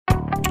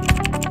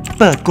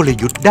เปิดกล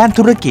ยุทธ์ด้าน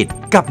ธุรกิจ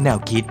กับแนว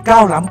คิดก้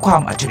าวล้ำควา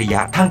มอัจฉริย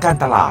ะทางการ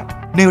ตลาด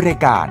ในราย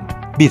การ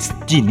Biz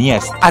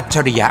Genius อัจฉ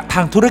ริยะท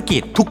างธุรกิ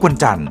จทุกวัน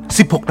จันทร์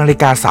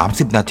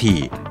 16:30 น.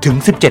ถึง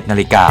 17:00 น.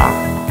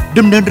ด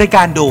ำเนินรายก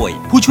ารโดย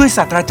ผู้ช่วยศ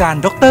าสตราจาร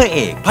ย์ดร.เอ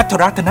กภัทร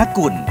รัตน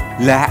กุล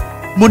และ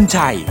มน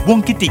ชัยวง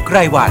ศ์กิติไกร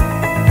วรรณ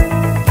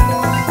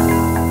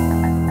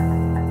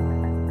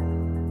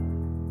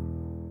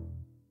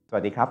ส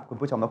วัสดีครับคุณ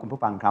ผู้ชมและคุณ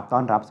ผู้ฟังครับต้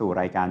อนรับสู่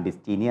รายการ Biz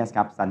Genius ค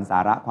รับสรรสา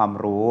ระความ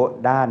รู้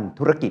ด้าน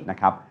ธุรกิจนะ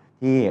ครับ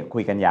ที่คุ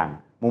ยกันอย่าง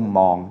มุมม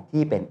อง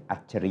ที่เป็นอั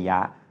จฉริยะ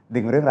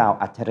ดึงเรื่องราว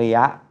อัจฉริย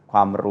ะคว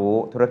ามรู้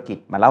ธุรกิจ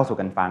มาเล่าสู่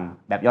กันฟัง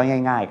แบบย่อย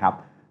ง่ายๆครับ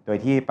โดย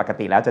ที่ปก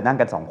ติแล้วจะนั่ง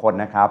กัน2คน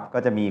นะครับก็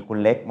จะมีคุณ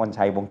เล็กมน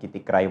ชัยวงศ์กิติ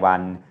ไกรวร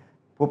รณ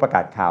ผู้ประก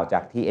าศข่าวจา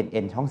ก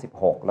TNN ช่อง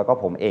 16แล้วก็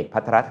ผมเอกภั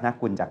ทรรัตน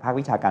กุลจากภาค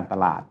วิชาการต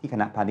ลาดที่ค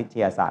ณะพาณิช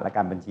ยศาสตร์และก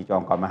ารบัญชีจุฬา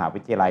ลงกรณ์มหา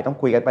วิทยาลัยต้อง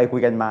คุยกันไปคุ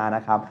ยกันมาน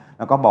ะครับแ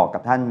ล้วก็บอกกั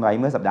บท่านไว้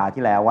เมื่อสัปดาห์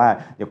ที่แล้วว่า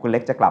เดี๋ยวคุณเล็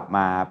กจะกลับม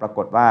าปราก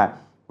ฏว่า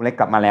คุณเล็ก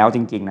กลับมาแล้วจ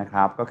ริงๆนะค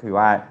รับก็คือ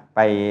ว่าไป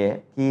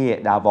ที่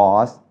ดาวอ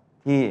ส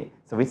ที่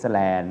สวิตเซอร์แล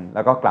นด์แ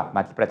ล้วก็กลับม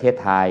าที่ประเทศ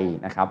ไทย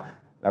นะครับ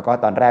แล้วก็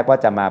ตอนแรกว่า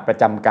จะมาประ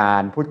จำกา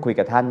รพูดคุย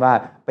กับท่านว่า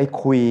ไป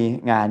คุย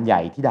งานให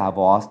ญ่ที่ดาว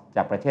อสจ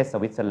ากประเทศส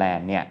วิตเซอร์แลน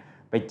ด์เนี่ย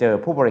ไปเจอ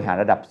ผู้บริหาร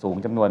ระดับสูง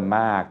จำนวนม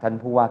ากท่าน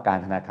ผู้ว่าการ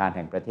ธนาคารแ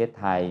ห่งประเทศ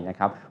ไทยนะค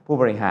รับผู้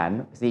บริหาร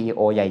CEO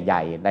ให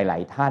ญ่ๆหลา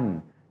ยๆท่าน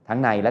ทั้ง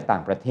ในและต่า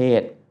งประเทศ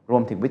รว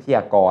มถึงวิทย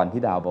ากร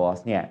ที่ดาวอส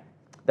เนี่ย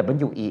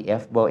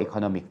WEF World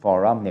Economic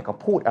Forum เนี่ยเขา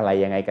พูดอะไร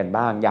ยังไงกัน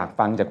บ้างอยาก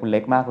ฟังจากคุณเล็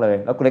กมากเลย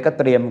แล้วคุณเล็กก็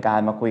เตรียมการ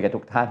มาคุยกับทุ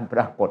กท่านป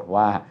รากฏ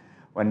ว่า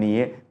วันนี้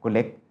คุณเ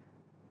ล็ก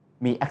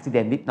มีอุบัติเห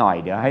ตุนิดหน่อย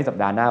เดี๋ยวให้สัป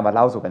ดาห์หน้ามาเ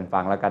ล่าสู่กันฟั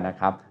งแล้วกันนะ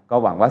ครับก็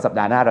หวังว่าสัป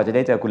ดาห์หน้าเราจะไ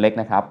ด้เจอคุณเล็ก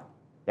นะครับ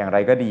อย่างไร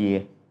ก็ดี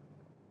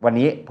วัน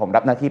นี้ผม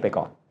รับหน้าที่ไป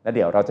ก่อนแล้วเ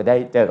ดี๋ยวเราจะได้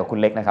เจอกับคุณ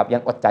เล็กนะครับยั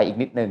งอดใจอีก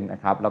นิดนึงนะ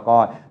ครับแล้วก็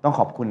ต้อง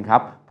ขอบคุณครั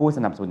บผู้ส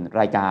นับสนุน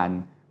รายการ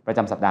ประจ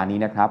ำสัปดาห์นี้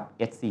นะครับ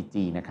SCG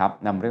นะครับ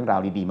นำเรื่องราว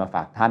ดีๆมาฝ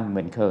ากท่านเห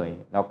มือนเคย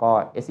แล้วก็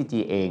SCG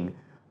เอง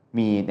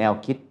มีแนว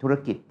คิดธุร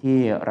กิจที่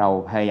เรา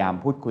พยายาม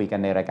พูดคุยกัน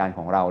ในรายการข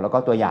องเราแล้วก็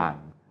ตัวอย่าง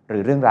หรื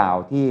อเรื่องราว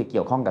ที่เ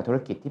กี่ยวข้องกับธุร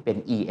กิจที่เป็น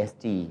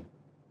ESG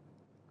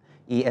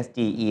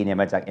E เนี่ย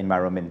มาจาก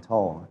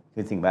environmental คื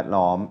อสิ่งแวด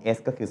ล้อม S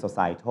ก็คือ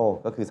societal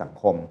ก็คือสัง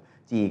คม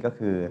G ก็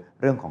คือ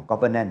เรื่องของ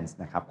governance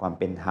นะครับความ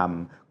เป็นธรรม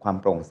ความ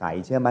โปร่งใส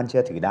เชื่อมั่นเชื่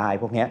อถือได้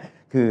พวกนี้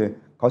คือ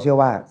เขาเชื่อ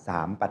ว่า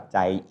3ปัจ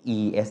จัย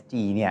ESG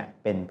เนี่ย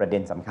เป็นประเด็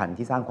นสำคัญ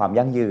ที่สร้างความ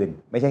ยั่งยืน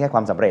ไม่ใช่แค่คว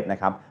ามสำเร็จนะ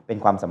ครับเป็น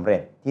ความสำเร็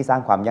จที่สร้า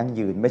งความยั่ง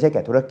ยืนไม่ใช่แ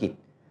ก่ธุรกิจ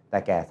แต่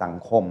แก่สัง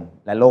คม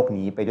และโลก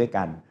นี้ไปด้วย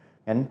กัน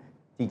งั้น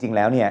จริงๆแ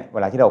ล้วเนี่ยเว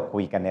ลาที่เราคุ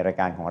ยกันในราย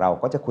การของเรา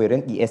ก็จะคุยเรื่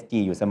อง ESG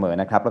อยู่เสมอ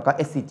นะครับแล้วก็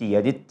SCG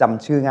ที่จ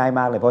ำชื่อง่ายม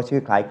ากเลยเพราะชื่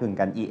อคล้ายคลึง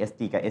กัน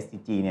ESG กับ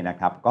SCG เนี่ยนะ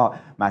ครับก็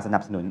มาสนั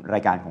บสนุนรา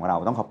ยการของเรา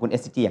ต้องขอบคุณ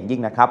SCG อย่างยิ่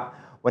งนะครับ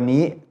วัน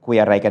นี้คุย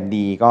อะไรกัน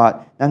ดีก็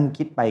นั่ง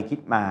คิดไปคิด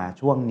มา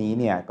ช่วงนี้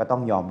เนี่ยก็ต้อ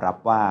งยอมรับ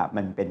ว่า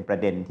มันเป็นประ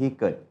เด็นที่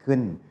เกิดขึ้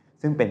น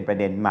ซึ่งเป็นประ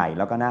เด็นใหม่แ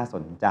ล้วก็น่าส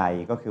นใจ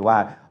ก็คือว่า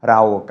เรา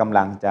กำ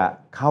ลังจะ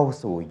เข้า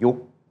สู่ยุค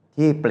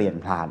ที่เปลี่ยน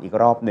ผ่านอีก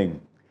รอบหนึ่ง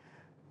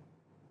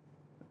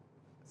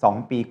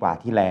2 ปีกว่า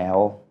ที่แล้ว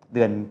เ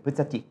ดือนพฤ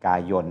ศจิกา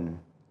ยน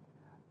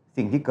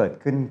สิ่งที่เกิด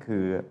ขึ้นคื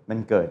อมัน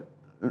เกิด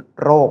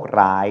โรค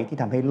ร้ายที่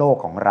ทำให้โลก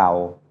ของเรา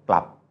ก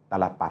ลับตา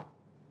ลปัตร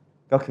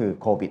ก็คือ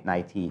โควิด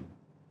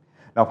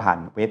 -19 เราผ่าน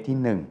เวฟ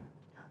ที่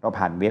1เรา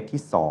ผ่านเวฟ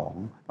ที่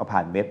2เราผ่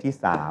านเวฟที่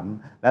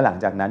3และหลัง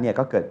จากนั้นเนี่ย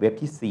ก็เกิดเวฟ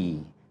ที่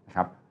4นะค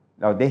รับ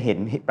เราได้เห็น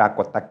ปราก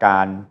ฏกา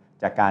รณ์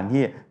จากการ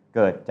ที่เ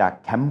กิดจาก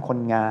แคมป์ค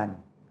นงาน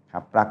ค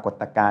รับปราก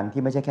ฏการณ์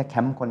ที่ไม่ใช่แค่แค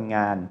มป์คนง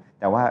าน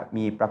แต่ว่า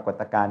มีปราก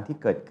ฏการณ์ที่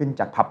เกิดขึ้น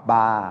จากผับบ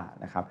าร์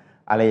นะครับ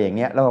อะไรอย่างเ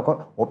งี้ยแล้วเราก็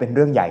เป็นเ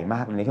รื่องใหญ่ม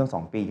ากในช่ว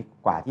ง2 ปี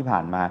กว่าที่ผ่า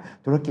นมา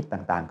ธุรกิจ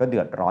ต่างๆก็เดื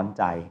อดร้อนใ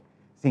จ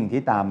สิ่ง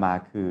ที่ตามมา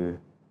คือ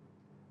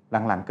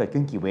หลังๆเกิด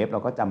ขึ้นกี่เวฟเรา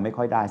ก็จำไม่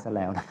ค่อยได้ซะแ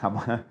ล้วนะครับ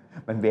ว่า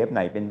มันเวฟไห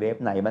นเป็นเวฟ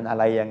ไหนมันอะ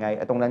ไรยังไง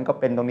ตรงนั้นก็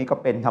เป็นตรงนี้ก็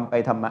เป็นทำไป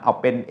ทำมาเอา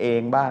เป็นเอ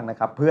งบ้างนะ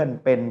ครับเพื่อน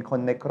เป็นคน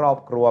ในครอบ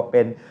ครัวเ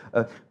ป็น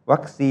วั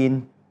คซีน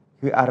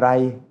คืออะไร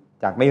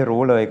จากไม่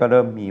รู้เลยก็เ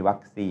ริ่มมีวั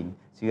คซีน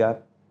เ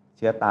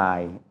ชื้อตาย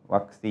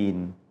วัคซีน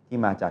ที่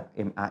มาจาก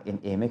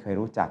mRNA ไม่เคย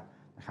รู้จัก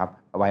นะครับ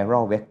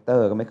viral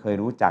vector ก็ไม่เคย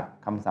รู้จัก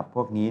คำศัพท์พ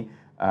วกนี้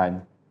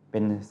เป็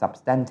น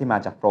substance ที่มา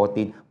จากโปร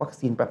ตีนวัค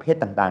ซีนประเภท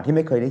ต่างๆที่ไ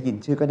ม่เคยได้ยิน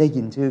ชื่อก็ได้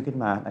ยินชื่อขึ้น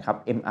มานะครับ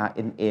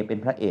mRNA เป็น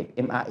พระเอก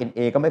mRNA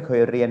ก็ไม่เค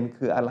ยเรียน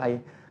คืออะไร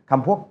ค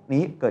ำพวก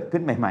นี้เกิดขึ้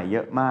นใหม่ๆเย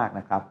อะมาก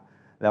นะครับ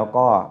แล้ว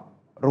ก็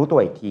รู้ตัว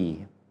อีกที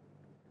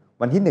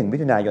วันที่1 มิ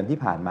ถุนายนที่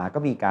ผ่านมาก็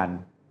มีการ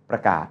ปร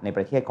ะกาศในป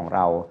ระเทศของเร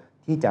า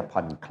ที่จะผ่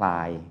อนคล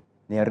าย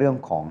ในเรื่อง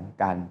ของ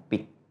การปิ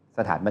ดส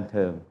ถานบันเ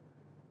ทิง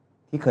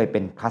ที่เคยเป็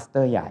นคลัสเต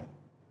อร์ใหญ่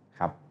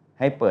ครับ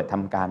ให้เปิดท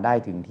ำการได้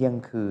ถึงเที่ยง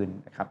คืน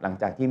นะครับหลัง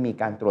จากที่มี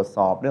การตรวจส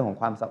อบเรื่องของ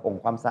ความ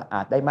สะอา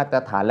ดได้มาตร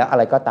ฐานแล้วอะ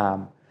ไรก็ตาม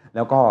แ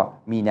ล้วก็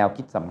มีแนว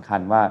คิดสำคั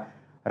ญว่า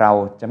เรา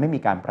จะไม่มี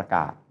การประก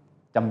าศ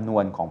จำนว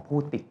นของผู้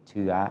ติดเ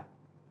ชื้อ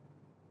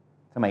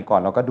สมัยก่อน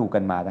เราก็ดูกั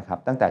นมานะครับ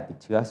ตั้งแต่ติด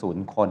เชื้อ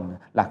0 คน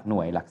หลักหน่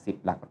วยหลัก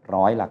10หลัก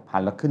ร้อยหลักพั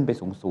นแล้วขึ้นไป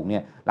สูงๆเนี่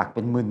ยหลักเ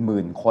ป็นห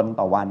มื่นคน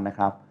ต่อวันนะ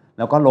ครับ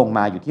แล้วก็ลงม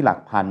าอยู่ที่หลัก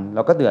พันแ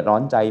ล้วก็เดือดร้อ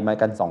นใจมา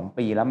กัน2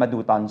 ปีแล้วมาดู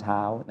ตอนเช้า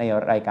ใน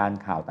รายการ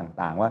ข่าว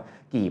ต่างๆว่า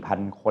กี่พัน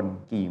คน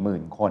กี่หมื่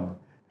นคน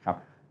ครับ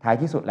ท้าย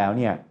ที่สุดแล้ว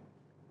เนี่ย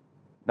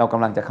เราก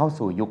ำลังจะเข้า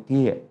สู่ยุค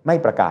ที่ไม่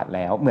ประกาศแ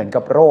ล้วเหมือน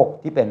กับโรค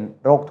ที่เป็น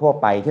โรคทั่ว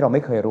ไปที่เราไ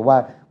ม่เคยรู้ว่า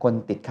คน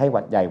ติดไข้ห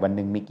วัดใหญ่วันห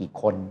นึ่งมีกี่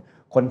คน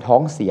คนท้อ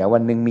งเสียวั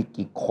นหนึ่งมี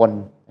กี่คน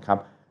นะครับ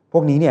พว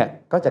กนี้เนี่ย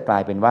ก็จะกลา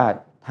ยเป็นว่า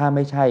ถ้าไ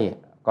ม่ใช่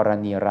กร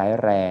ณีร้าย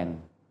แรง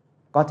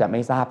ก็จะไ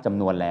ม่ทราบจ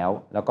ำนวนแล้ว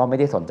ก็ไม่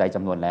ได้สนใจจ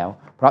ำนวนแล้ว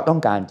เพราะต้อง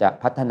การจะ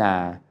พัฒนา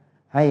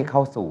ให้เข้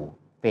าสู่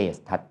เฟส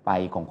ถัดไป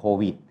ของโค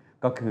วิด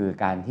ก็คือ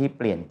การที่เ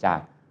ปลี่ยนจาก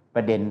ป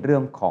ระเด็นเรื่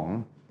องของ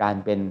การ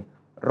เป็น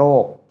โร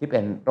คที่เป็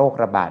นโรค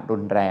ระบาดรุ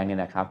นแรงเนี่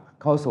ยนะครับ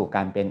เข้าสู่ก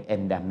ารเป็น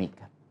endemic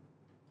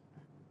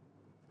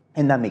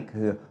endemic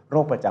คือโร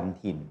คประจ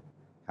ำถิ่น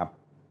ครับ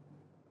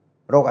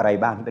โรคอะไร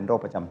บ้างที่เป็นโรค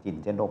ประจำถิ่น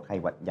เช่นโรคไข้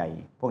หวัดใหญ่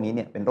พวกนี้เ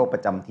นี่ยเป็นโรคปร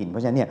ะจำถิ่นเพรา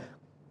ะฉะนั้นเนี่ย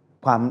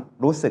ความ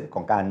รู้สึกข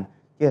องการ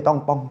ที่จะต้อง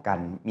ป้องกัน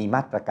มีม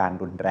าตรการ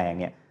รุนแรง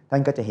เนี่ยท่า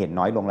นก็จะเห็น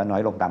น้อยลงและน้อ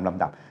ยลงตามล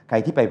ำดับใคร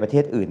ที่ไปประเท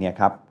ศอื่นเนี่ย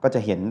ครับก็จะ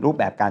เห็นรูป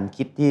แบบการ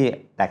คิดที่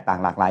แตกต่าง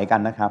หลากหลายกั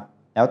นนะครับ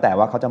แล้วแต่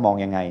ว่าเขาจะมอง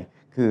ยังไง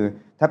คือ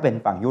ถ้าเป็น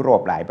ฝั่งยุโร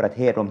ปหลายประเท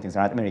ศรวมถึงส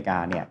หรัฐอเมริกา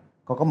เนี่ย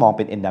เขาก็มองเ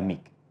ป็น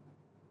endemic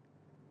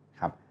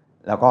ครับ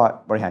แล้วก็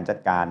บริหารจัด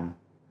การ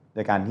โด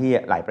ยการที่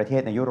หลายประเท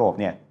ศในยุโรป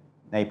เนี่ย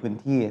ในพื้น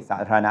ที่สา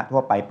ธารณะทั่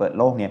วไปเปิด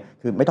โลกเนี่ย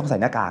คือไม่ต้องใส่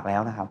หน้ากากแล้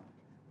วนะครับ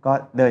ก็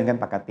เดินกัน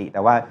ปกติแ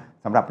ต่ว่า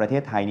สำหรับประเท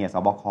ศไทยเนี่ยส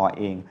บค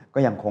เองก็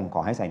ยังคงข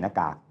อให้ใส่หน้า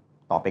กาก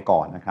ต่อไปก่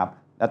อนนะครับ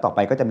แล้วต่อไป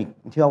ก็จะมี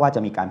เชื่อว่าจ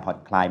ะมีการผ่อน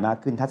คลายมาก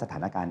ขึ้นถ้าสถา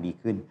นการณ์ดี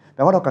ขึ้นแป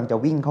ลว่าเรากำลังจะ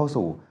วิ่งเข้า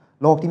สู่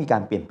โลกที่มีกา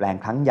รเปลี่ยนแปลง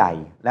ครั้งใหญ่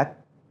และ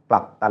กลั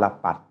บตาล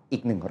ปัตรอี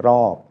กหนึ่งร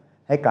อบ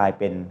ให้กลาย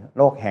เป็นโ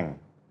รคแห่ง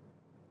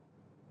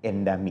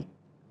endemic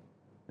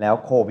แล้ว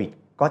โควิด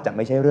ก็จะไ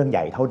ม่ใช่เรื่องให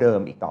ญ่เท่าเดิม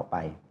อีกต่อไป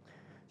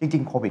จริ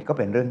งๆโควิดก็เ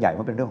ป็นเรื่องใหญ่เพ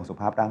ราะเป็นเรื่องของสุข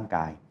ภาพร่างก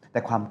ายแ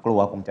ต่ความกลัว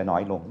คงจะน้อ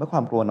ยลงเมื่อคว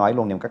ามกลัวน้อยล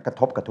งเนี่ยมันก็กระ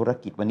ทบกับธุร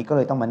กิจวันนี้ก็เ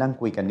ลยต้องมานั่ง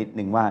คุยกันนิด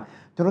นึงว่า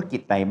ธุรกิ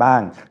จไหนบ้า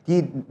งที่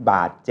บ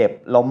าดเจ็บ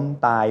ล้ม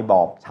ตายบ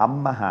อบช้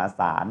ำมหา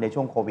ศาลใน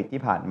ช่วงโควิด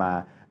ที่ผ่านมา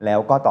แล้ว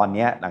ก็ตอน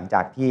นี้หลังจ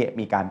ากที่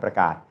มีการประ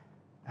กาศ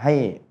ให้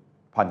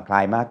ผ่อนคลา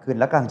ยมากขึ้น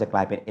และกำลังจะกล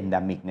ายเป็น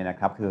endemic เนี่ยนะ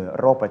ครับคือ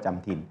โรคประจ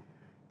ำถิ่น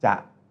จะ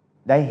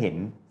ได้เห็น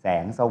แส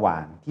งสว่า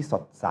งที่ส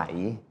ดใส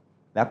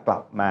แล้วกลั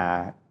บมา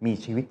มี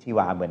ชีวิตชีว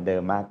าเหมือนเดิ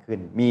มมากขึ้น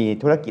มี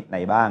ธุรกิจไหน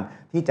บ้าง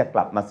ที่จะก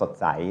ลับมาสด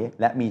ใส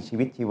และมีชี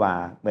วิตชีวา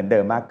เหมือนเดิ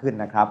มมากขึ้น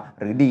นะครับ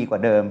หรือดีกว่า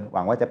เดิมห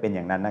วังว่าจะเป็นอ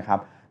ย่างนั้นนะครับ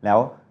แล้ว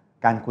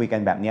การคุยกั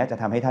นแบบนี้จะ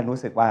ทำให้ท่านรู้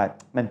สึกว่า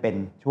มันเป็น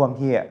ช่วง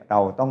ที่เรา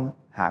ต้อง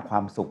หาควา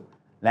มสุข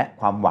และ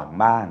ความหวัง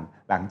บ้าง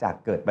หลังจาก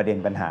เกิดประเด็น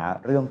ปัญหา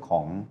เรื่องข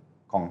อง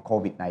โค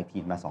วิด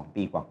 -19 มา2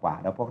 ปีกว่า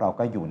ๆแล้วพวกเรา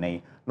ก็อยู่ใน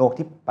โลก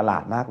ที่ประหลา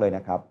ดมากเลยน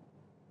ะครับ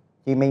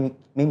ที่ไ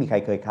ม่มีใคร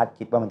เคยคาด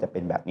คิดว่ามันจะเป็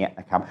นแบบนี้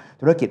นะครับ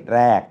ธุรกิจแ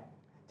รก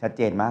ชัดเ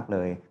จนมากเล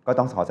ยก็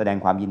ต้องขอแสดง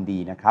ความยินดี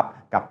นะครับ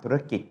กับธุร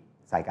กิจ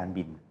สายการ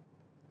บิน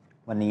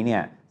วันนี้เนี่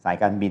ยสาย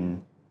การบิน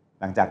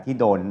หลังจากที่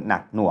โดนหนั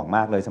กหน่วงม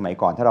ากเลยสมัย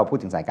ก่อนถ้าเราพูด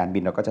ถึงสายการบิ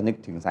นเราก็จะนึก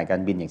ถึงสายกา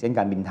รบินอย่างเช่น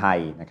การบินไทย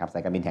นะครับสา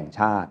ยการบินแห่ง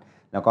ชาติ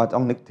แล้วก็ต้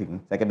องนึกถึง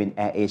สายการบินแ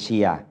อร์เอเชี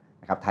ย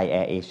นะครับไทยแอ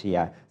ร์เอเชีย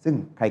ซึ่ง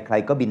ใคร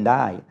ๆก็บินไ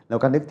ด้แล้ว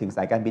ก็นึกถึงส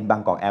ายการบินบา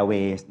งกอกแอร์เว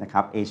ย์สนะค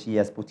รับเอเชีย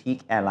สปูติก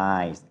แอร์ไล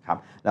น์ครับ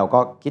เราก็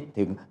คิด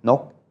ถึงน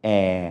กแอ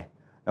ร์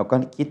เราก็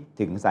คิด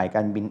ถึงสายก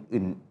ารบิน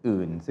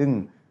อื่นๆซึ่ง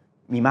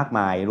มีมากม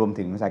ายรวม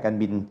ถึงสายการ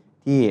บิน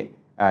ที่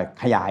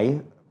ขยาย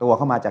ตัวเ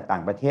ข้ามาจากต่า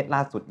งประเทศล่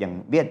าสุดอย่าง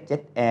เวียดเจ็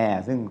ตแอ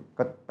ร์ซึ่ง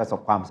ก็ประสบ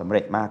ความสำเ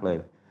ร็จมากเลย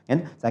งั้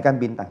นสายการ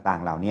บินต่าง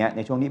ๆเหล่านี้ใน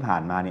ช่วงที่ผ่า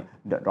นมาเนี่ย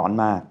เดือดร้อน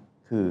มาก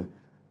คือ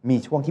มี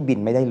ช่วงที่บิน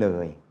ไม่ได้เล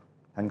ย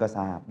ท่านก็ท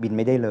ราบบินไ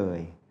ม่ได้เลย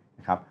น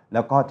ะครับแ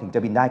ล้วก็ถึงจะ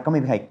บินได้ก็ไม่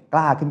มีใครก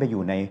ล้าขึ้นไปอ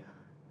ยู่ใ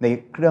น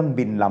เครื่อง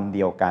บินลำเ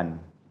ดียวกัน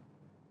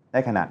ได้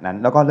ขนาดนั้น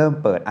แล้วก็เริ่ม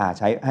เปิด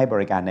ใช้ให้บ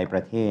ริการในปร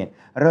ะเทศ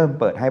เริ่ม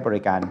เปิดให้บ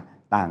ริการ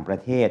ต่างประ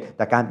เทศแ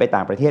ต่การไปต่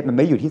างประเทศมันไ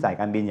ม่อยู่ที่สาย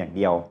การบินอย่างเ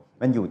ดียว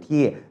มันอยู่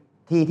ที่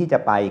ที่จะ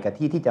ไปกับ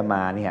ที่จะม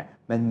าเนี่ย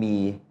มันมี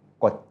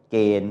กฎเก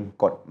ณฑ์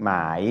กฎหม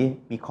าย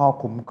มีข้อ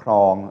คุ้มคร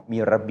องมี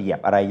ระเบียบ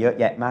อะไรเยอะ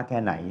แยะมากแค่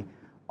ไหน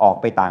ออก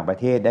ไปต่างประ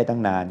เทศได้ตั้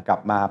งนานกลั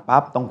บมา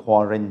ปั๊บต้องควอ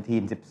รันที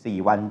น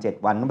14 วัน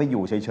 7 วันต้องไปอ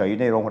ยู่เฉย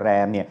ๆในโรงแร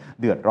มเนี่ย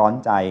เดือดร้อน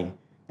ใจ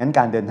งั้นก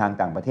ารเดินทาง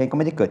ต่างประเทศก็ไ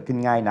ม่ได้เกิดขึ้น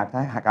ง่ายนักถ้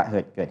าหาก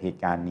เกิดเห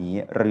ตุการณ์นี้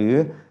หรือ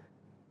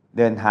เ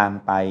ดินทาง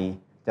ไป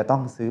จะต้อ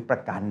งซื้อปร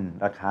ะกัน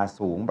ราคา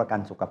สูงประกัน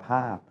สุขภ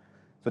าพ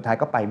สุดท้าย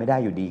ก็ไปไม่ได้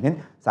อยู่ดีงั้น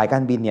สายกา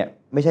รบินเนี่ย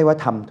ไม่ใช่ว่า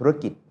ทำธุร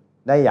กิจ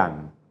ได้อย่าง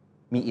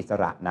มีอิส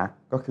ระนะ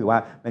ก็คือว่า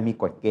มันมี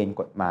กฎเกณฑ์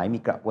กฎหมายมี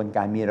กระบวนก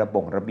ารมีร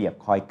ะเบียบ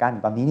คอยกั้น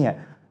ตอนนี้เนี่ย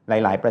ห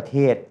ลายๆประเท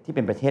ศที่เ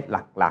ป็นประเทศ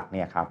หลักๆเ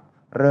นี่ยครับ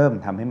เริ่ม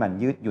ทำให้มัน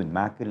ยืดหยุ่น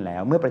มากขึ้นแล้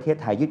วเมื่อประเทศ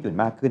ไทยยืดหยุ่น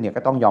มากขึ้นเนี่ย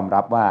ก็ต้องยอม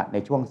รับว่าใน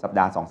ช่วงสัป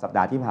ดาห์2 สัปด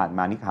าห์ที่ผ่านม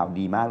านี่ข่าว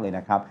ดีมากเลยน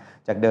ะครับ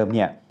จากเดิมเ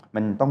นี่ย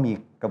มันต้องมี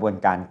กระบวน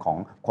การของ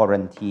ควอรั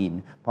นทีน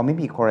พอไม่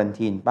มีควอรัน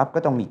ทีนปั๊บก็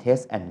ต้องมี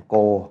Test and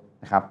Go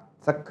นะครับ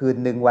สักคืน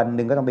นึงวัน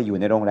นึงก็ต้องไปอยู่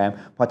ในโรงแรม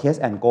พอ Test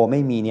and Go ไ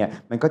ม่มีเนี่ย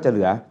มันก็จะเห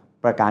ลือ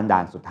ประการด่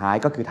านสุดท้าย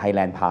ก็คือ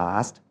Thailand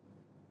Pass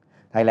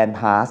Thailand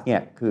Pass เนี่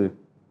ยคือ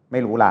ไม่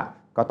รู้ล่ะ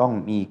ก็ต้อง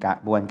มีกระ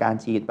บวนการ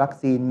ฉีดวัค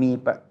ซีนมี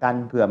ประกัน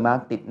เผื่อมา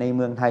ติดในเ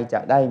มืองไทยจะ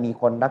ได้มี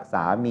คนรักษ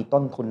ามี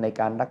ต้นทุนใน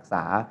การรักษ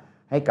า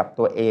ให้กับ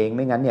ตัวเองไ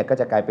ม่งั้นเนี่ยก็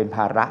จะกลายเป็นภ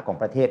าระของ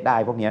ประเทศได้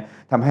พวกนี้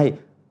ทำให้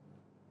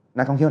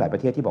นักท่องเที่ยวหลายปร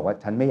ะเทศที่บอกว่า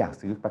ฉันไม่อยาก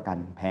ซื้อประกัน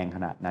แพงข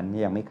นาดนั้น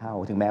ยังไม่เข้า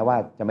ถึงแม้ว่า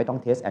จะไม่ต้อง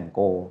Test and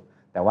Go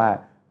แต่ว่า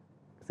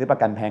ซื้อประ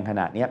กันแพงข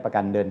นาดนี้ประกั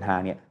นเดินทาง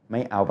เนี่ยไ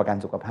ม่เอาประกัน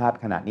สุขภาพ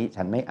ขนาดนี้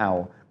ฉันไม่เอา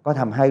ก็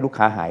ทำให้ลูก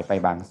ค้าหายไป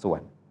บางส่ว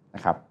นน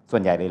ะครับส่ว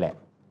นใหญ่เลยแหละ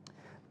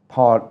พ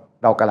อ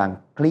เรากำลัง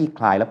คลี่ค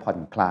ลายและผ่อน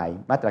คลาย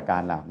มาตรกา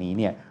รเหล่านี้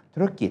เนี่ยธุ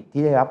รกิจ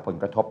ที่ได้รับผล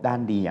กระทบด้าน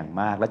ดีอย่าง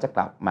มากและจะก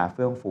ลับมาเ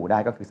ฟื่องฟูได้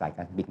ก็คือสายก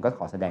ารบินก็ข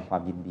อแสดงควา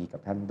มยินดีกั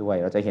บท่านด้วย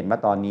เราจะเห็นว่า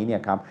ตอนนี้เนี่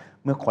ยครับ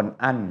เมื่อคน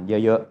อั้น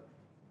เยอะ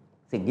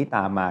ๆสิ่งที่ต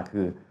ามมา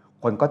คือ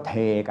คนก็เท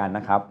กันน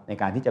ะครับใน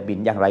การที่จะบิน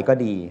อย่างไรก็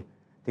ดี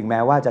ถึงแม้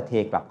ว่าจะเท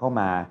กลับเข้า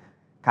มา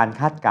การ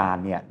คาดการ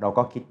ณ์เนี่ยเรา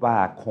ก็คิดว่า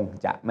คง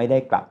จะไม่ได้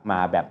กลับมา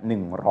แบบ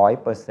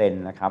 100% น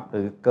ะครับห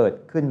รือเกิด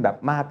ขึ้นแบบ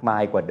มากมา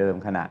ยกว่าเดิม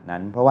ขนาดนั้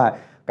นเพราะว่า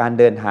การ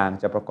เดินทาง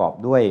จะประกอบ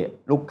ด้วย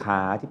ลูกค้า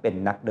ที่เป็น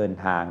นักเดิน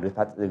ทางห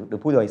รือ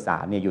ผู้โดยสา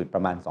รเนี่ยอยู่ป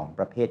ระมาณ2ป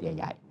ระเภทใ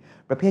หญ่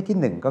ๆประเภท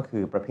ที่1ก็คื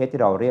อประเภทที่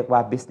เราเรียกว่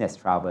า business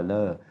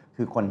traveler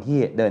คือคนที่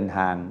เดินท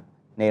าง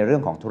ในเรื่อ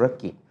งของธุร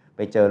กิจไป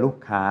เจอลูก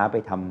ค้าไป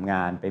ทำง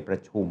านไปประ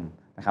ชุม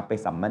นะครับไป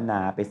สัมมน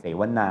าไปเส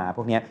วนาพ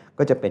วกนี้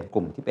ก็จะเป็นก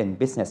ลุ่มที่เป็น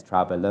business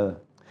traveler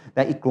แ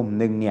ต่อีกกลุ่ม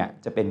หนึ่งเนี่ย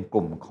จะเป็นก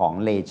ลุ่มของ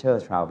leisure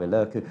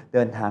traveler คือเ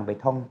ดินทางไป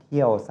ท่องเ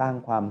ที่ยวสร้าง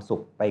ความสุ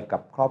ขไปกั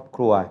บครอบค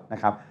รัวนะ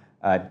ครับ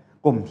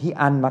กลุ่มที่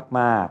อั้น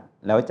มาก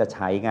ๆแล้วจะใ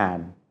ช้งาน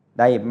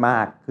ได้ม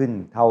ากขึ้น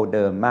เท่าเ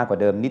ดิมมากกว่า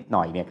เดิมนิดห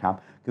น่อยเนี่ยครับ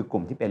คือก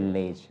ลุ่มที่เป็น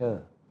leisure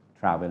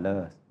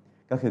travelers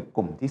ก็คือก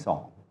ลุ่มที่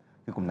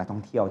2คือกลุ่มนักท่อ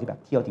งเที่ยวที่แบบ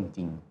เที่ยวจ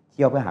ริงๆเ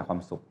ที่ยวเพื่อหาควา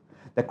มสุข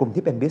แต่กลุ่ม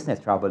ที่เป็น business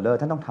traveler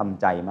ท่านต้องท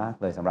ำใจมาก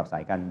เลยสำหรับสา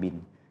ยการบิน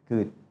คื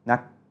อนัก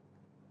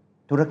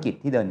ธุรกิจ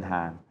ที่เดินท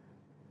าง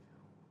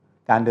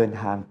การเดิน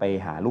ทางไป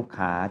หาลูก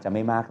ค้าจะไ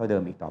ม่มากเท่าเดิ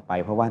มอีกต่อไป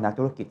เพราะว่านัก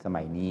ธุรกิจส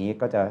มัยนี้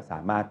ก็จะสา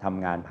มารถท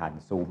ำงานผ่าน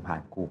Zoom ผ่า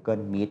น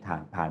Google Meet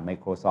ผ่าน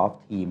Microsoft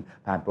Teams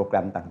ผ่านโปรแกร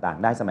มต่าง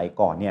ๆได้สมัย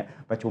ก่อนเนี่ย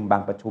ประชุมบา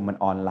งประชุมมัน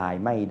ออนไล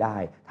น์ไม่ได้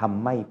ท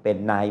ำไม่เป็น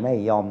นายไม่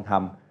ยอมท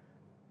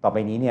ำต่อไป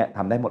นี้เนี่ยท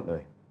ำได้หมดเล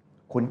ย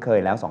คุ้นเคย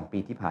แล้ว2 ปี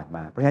ที่ผ่านม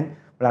าเพราะฉะนั้น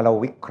เวลาเรา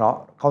วิเคราะห์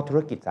เข้าธุร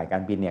กิจสายกา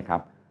รบินเนี่ยครั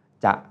บ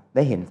จะไ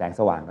ด้เห็นแสง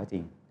สว่างก็จริ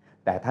ง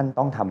แต่ท่าน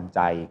ต้องทำใจ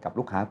กับ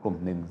ลูกค้ากลุ่ม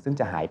หนึ่งซึ่ง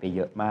จะหายไปเ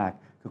ยอะมาก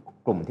คือ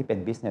กลุ่มที่เป็น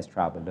business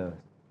traveler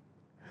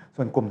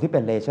ส่วนกลุ่มที่เป็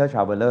น leisure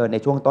traveler ใน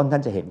ช่วงต้นท่า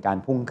นจะเห็นการ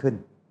พุ่งขึ้น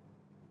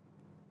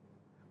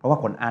เพราะว่า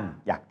คนอั้น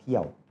อยากเที่ย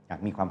วอยาก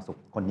มีความสุข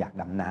คนอยาก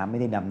ดำน้ำไม่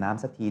ได้ดำน้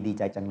ำสักทีดีใ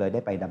จจังเลยไ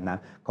ด้ไปดำน้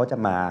ำเขาจะ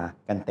มา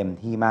กันเต็ม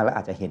ที่มากและอ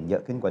าจจะเห็นเยอ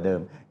ะขึ้นกว่าเดิม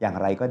อย่าง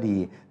ไรก็ดี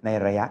ใน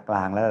ระยะกล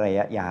างและระย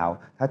ะยาว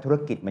ถ้าธุร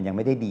กิจมันยังไ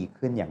ม่ได้ดี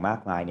ขึ้นอย่างมาก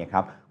มายเนี่ยค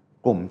รับ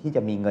กลุ่มที่จ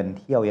ะมีเงิน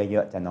เที่ยวเย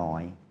อะๆจะน้อ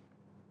ย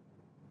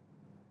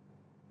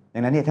ดั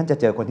งนั้นเนี่ยท่านจะ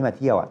เจอคนที่มา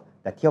เที่ยว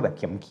แต่เที่ยวแบบ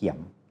เข็ม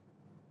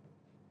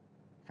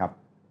ๆครับ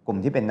กลุ่ม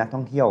ที่เป็นนักท่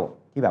องเที่ยว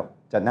ที่แบบ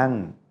จะนั่ง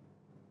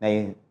ใน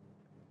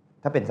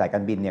ถ้าเป็นสายกา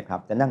รบินเนี่ยครั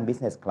บจะนั่ง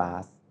business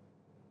class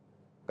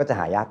ก็จะ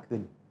หายากขึ้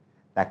น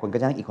แต่คนก็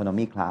จะนั่ง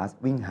economy class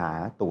วิ่งหา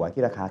ตั๋ว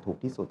ที่ราคาถูก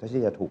ที่สุดเท่า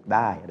ที่จะถูกไ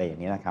ด้อะไรอย่า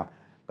งนี้นะครับ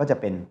ก็จะ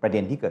เป็นประเด็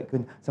นที่เกิดขึ้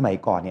นสมัย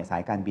ก่อนเนี่ยสา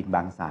ยการบินบ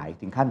างสาย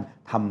ถึงขั้น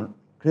ท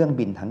ำเครื่อง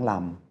บินทั้งล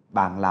ำบ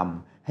างล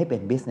ำให้เป็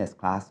น business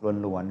class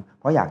ล้วนๆ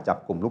เพราะอยากจับ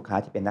กลุ่มลูกค้า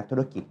ที่เป็นนักธุ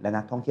รกิจและ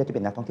นักท่องเที่ยวที่เ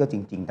ป็นนักท่องเที่ยวจ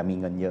ริงๆแต่มี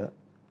เงินเยอะ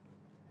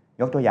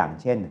ยกตัวอย่าง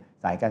เช่น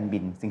สายการบิ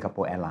นสิงคโป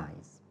ร์แอร์ไล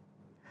น์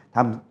ท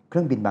ำเค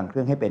รื่องบินบางเค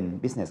รื่องให้เป็น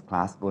business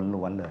class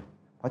ล้วนๆเลย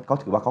เพราะเขา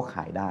ถือว่าเขาข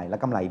ายได้และ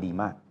กำไรดี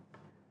มาก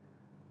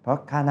เพราะ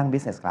ค่านั่ง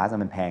business class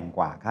มันแพงก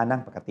ว่าค่านั่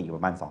งปกติป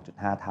ระมาณ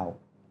 2.5 เท่า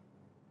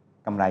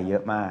กำไรเยอ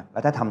ะมากแล้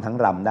วถ้าทำทั้ง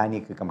ลำได้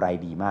นี่คือกำไร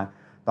ดีมาก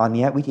ตอน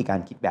นี้วิธีการ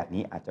คิดแบบ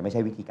นี้อาจจะไม่ใ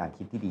ช่วิธีการ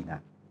คิดที่ดีนะ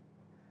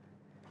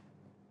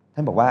ท่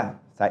านบอกว่า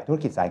ธุร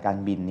กิจสายการ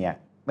บินเนี่ย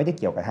ไม่ได้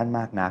เกี่ยวกับท่านม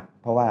ากนัก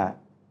เพราะว่า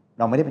เ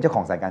ราไม่ได้เป็นเจ้าข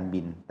องสายการบิ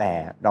นแต่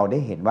เราได้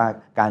เห็นว่า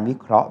การวิ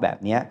เคราะห์แบบ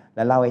นี้แล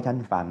ะเล่าให้ท่าน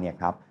ฟังเนี่ย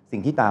ครับสิ่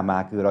งที่ตามมา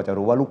คือเราจะ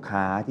รู้ว่าลูก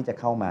ค้าที่จะ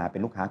เข้ามาเป็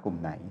นลูกค้ากลุ่ม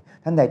ไหน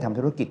ท่านใดทำ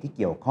ธุรกิจที่เ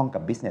กี่ยวข้องกั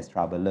บ business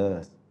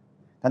travelers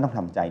ท่านต้องท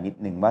ำใจนิด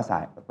นึงว่า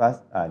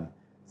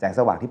แสงส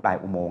ว่างที่ปลาย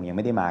อุโมงค์ยังไ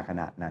ม่ได้มาข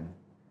นาดนั้น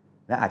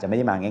และอาจจะไม่ไ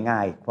ด้มาง่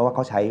ายๆเพราะว่าเข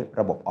าใช้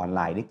ระบบออนไล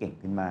น์ได้เก่ง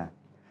ขึ้นมาก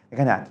ใน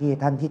ขณะที่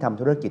ท่านที่ทำ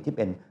ธุรกิจที่เ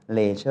ป็น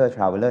leisure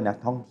traveler นัก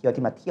ท่องเที่ยว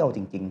ที่มาเที่ยวจ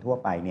ริงๆทั่ว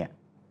ไปเนี่ย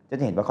จะ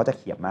เห็นว่าเขาจะเ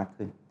ขียบมาก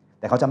ขึ้น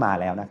แต่เขาจะมา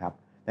แล้วนะครับ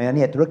ดังนั้นเ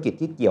นี่ยธุรกิจ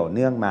ที่เกี่ยวเ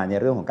นื่องมาใน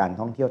เรื่องของการ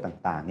ท่องเที่ยว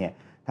ต่างๆเนี่ย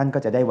ท่านก็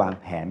จะได้วาง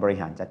แผนบริ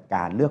หารจัดก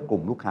ารเลือกกลุ่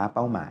มลูกค้าเ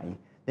ป้าหมาย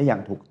ได้อย่า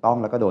งถูกต้อง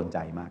แล้วก็โดนใจ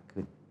มาก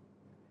ขึ้น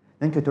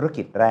นั่นคือธุร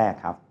กิจแรก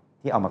ครับ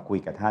ที่เอามาคุย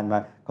กับท่านว่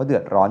าเขาเดื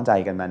อดร้อนใจ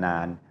กันมานา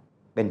น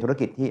เป็นธุร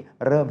กิจที่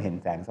เริ่มเห็น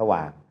แสงส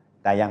ว่าง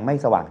แต่ยังไม่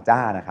สว่างจ้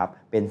านะครับ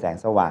เป็นแสง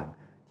สว่าง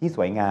ที่ส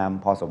วยงาม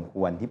พอสมค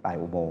วรที่ปลาย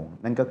อุโมงค์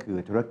นั่นก็คือ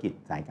ธุรกิจ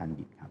สายการ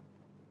บินครับ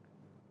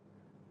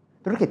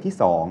ธุรกิจที่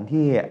2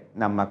ที่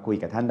นำมาคุย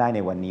กับท่านได้ใน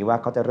วันนี้ว่า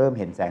เขาจะเริ่ม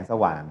เห็นแสงส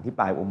ว่างที่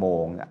ปลายอุโม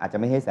งค์อาจจะ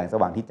ไม่ใช่แสงส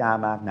ว่างที่จ้า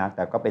มากนักแ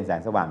ต่ก็เป็นแส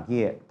งสว่างที่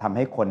ทำใ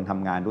ห้คนท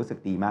ำงานรู้สึก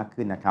ดีมาก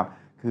ขึ้นนะครับ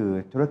คือ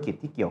ธุรกิจ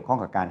ที่เกี่ยวข้อง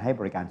กับการให้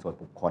บริการส่วน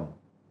บุคคล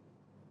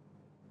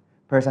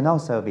personal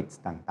service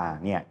ต่าง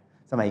ๆเนี่ย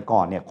สมัยก่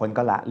อนเนี่ยคน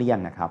ก็ละเลี่ยง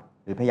นะครับ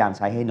หรือพยายามใ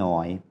ช้ให้น้อ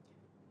ย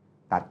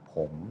ตัดผ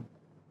ม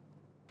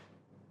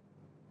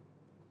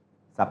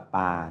สป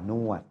าน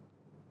วด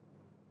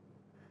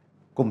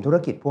กลุ่มธุร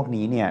กิจพวก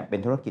นี้เนี่ยเป็น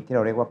ธุรกิจที่เร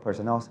าเรียกว่า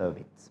personal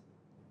service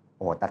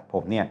ตัดผ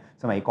มเนี่ย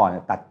สมัยก่อน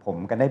ตัดผม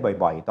กันได้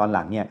บ่อยๆตอนห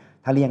ลังเนี่ย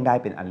ถ้าเลี่ยงได้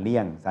เป็นอันเลี่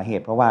ยงสาเห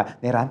ตุเพราะว่า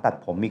ในร้านตัด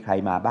ผมมีใคร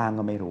มาบ้าง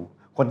ก็ไม่รู้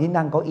คนที่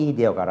นั่งเก้าอี้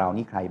เดียวกับเรา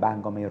นี่ใครบ้าง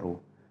ก็ไม่รู้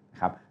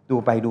ครับดู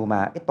ไปดูมา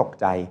ตก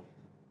ใจ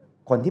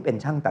คนที่เป็น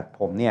ช่างตัดผ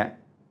มเนี่ย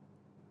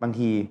บาง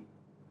ที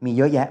มีเ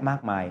ยอะแยะมา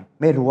กมาย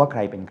ไม่รู้ว่าใคร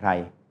เป็นใคร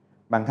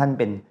บางท่าน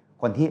เป็น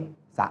คนที่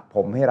สระผ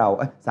มให้เรา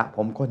สระผ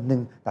มคนนึ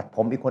งตัดผ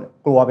มอีกคน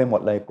กลัวไปหม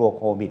ดเลยกลัว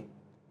โควิด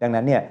ดัง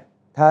นั้นเนี่ย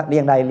ถ้าเลี่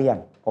ยงได้เลี่ยง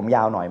ผมย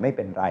าวหน่อยไม่เ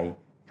ป็นไร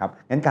ครับ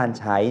งั้นการ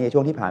ใช้ในช่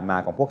วงที่ผ่านมา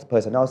ของพวก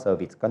personal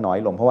service ก็น้อย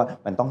ลงเพราะว่า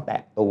มันต้องแต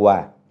ะตัว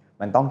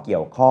มันต้องเกี่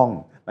ยวข้อง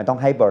มันต้อง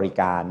ให้บริ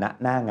การณ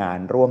หน้างาน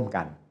ร่วม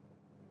กัน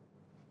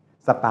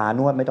สปาน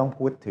วดไม่ต้อง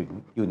พูดถึง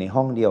อยู่ในห้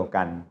องเดียว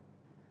กัน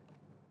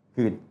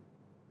คือ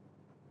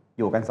อ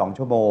ยู่กัน2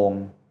 ชั่วโมง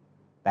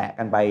แตะ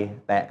กันไป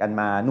แตะกัน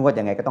มานวด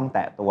ยังไงก็ต้องแต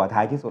ะตัวท้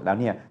ายที่สุดแล้ว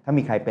เนี่ยถ้า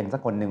มีใครเป็นสั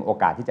กคนหนึ่งโอ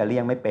กาสที่จะเลี่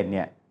ยงไม่เป็นเ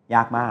นี่ยย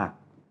ากมาก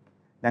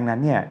ดังนั้น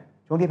เนี่ย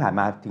ช่วงที่ผ่าน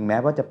มาถึงแม้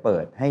ว่าจะเปิ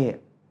ด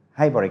ใ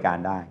ห้บริการ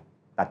ได้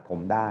ตัดผม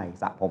ได้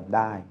สระผมไ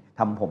ด้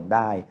ทำผมไ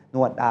ด้น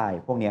วดได้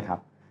พวกนี้ครับ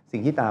สิ่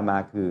งที่ตามมา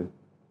คือ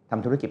ท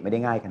ำธุรกิจไม่ได้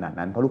ง่ายขนาด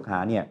นั้นเพราะลูกค้า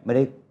เนี่ยไม่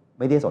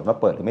ได้สนว่า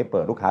เปิดหรือไม่เ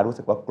ปิดลูกค้ารู้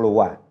สึกว่ากลัว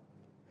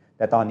แ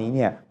ต่ตอนนี้เ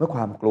นี่ยเมื่อค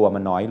วามกลัวมั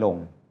นน้อยลง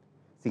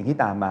สิ่งที่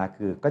ตามมา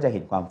คือก็จะเห็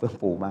นความเฟื่อง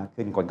ฟูมาก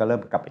ขึ้นคนก็เริ่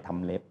มกลับไปท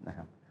ำเล็บนะค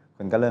รับค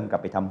นก็เริ่มกลั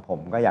บไปทำผม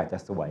ก็อยากจะ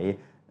สวย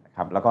นะค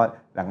รับแล้วก็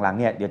หลังๆ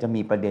เนี่ยเดี๋ยวจะ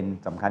มีประเด็น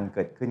สำคัญเ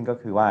กิดขึ้นก็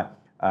คือว่า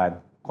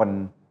คน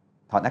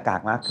ถอดหน้ากา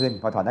กมากขึ้น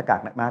พอถอดหน้ากา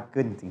กมาก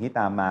ขึ้นสิ่งที่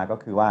ตามมาก็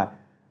คือว่า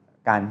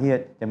การที่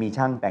จะมี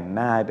ช่างแต่งห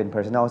น้าเป็น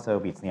personal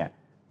service เนี่ย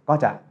ก็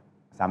จะ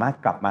สามารถ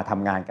กลับมาท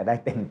ำงานกันได้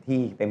เต็ม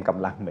ที่เต็มก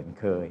ำลังเหมือน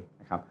เคย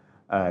นะครับ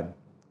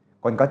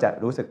คนก็จะ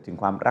รู้สึกถึง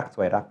ความรักส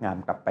วยรักงาม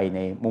กลับไปใน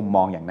มุมม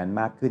องอย่างนั้น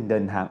มากขึ้นเดิ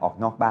นทางออก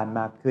นอกบ้าน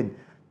มากขึ้น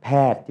แพ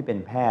ทย์ที่เป็น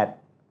แพทย์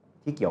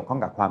ที่เกี่ยวข้อง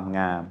กับความง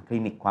ามคลิ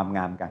นิกความง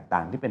ามต่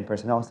างๆที่เป็น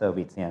personal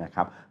service เนี่ยนะค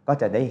รับก็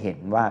จะได้เห็น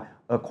ว่า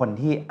คน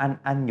ที่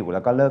อั้นอยู่แล้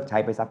วก็เลิกใช้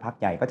ไปสักพัก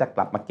ใหญ่ก็จะก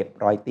ลับมาเก็บ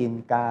รอยตีน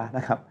กาน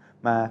ะครับ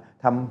มา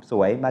ทำส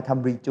วยมาท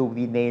ำ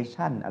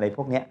rejuvenation อะไรพ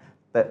วกนี้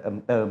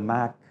เติมม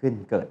ากขึ้น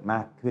เกิดม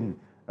ากขึ้น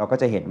เราก็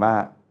จะเห็นว่า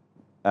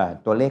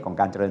ตัวเลขของ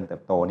การเจริญเติ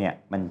บโตเนี่ย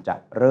มันจะ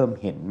เริ่ม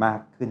เห็นมาก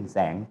ขึ้นแส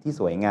งที่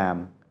สวยงาม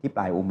ที่ป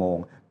ลายอุโมง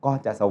ค์ก็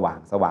จะสว่าง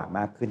ม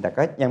ากขึ้นแต่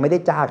ก็ยังไม่ได้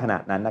จ้าขนา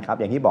ดนั้นนะครับ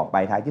อย่างที่บอกไป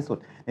ท้ายที่สุด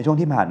ในช่วง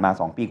ที่ผ่านมา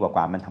2 ปีก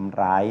ว่าๆมันท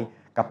ำร้าย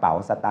กระเป๋า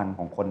สตางค์ข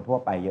องคนทั่ว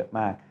ไปเยอะม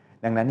าก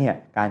ดังนั้นเนี่ย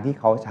การที่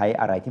เขาใช้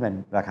อะไรที่มัน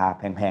ราคา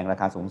แพงๆรา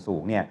คาสู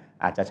งๆเนี่ย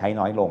อาจจะใช้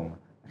น้อยลง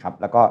นะครับ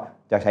แล้วก็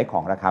จะใช้ขอ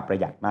งราคาประ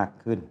หยัดมาก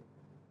ขึ้น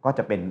ก็จ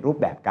ะเป็นรูป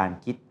แบบการ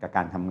คิดกับก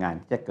ารทำงาน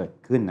ที่จะเกิด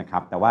ขึ้นนะครั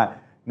บแต่ว่า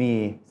มี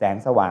แสง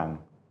สว่าง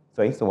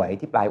สวยๆ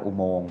ที่ปลายอุ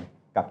โมงค์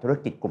กับธุร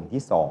กิจกลุ่ม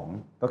ที่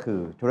2ก็คือ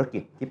ธุรกิ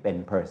จที่เป็น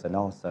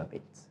personal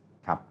service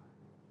ครับ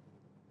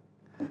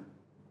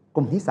ก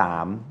ลุ่มที่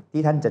3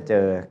ที่ท่านจะเจ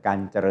อการ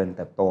เจริญเ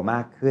ติบโตม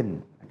ากขึ้น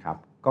นะครับ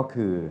ก็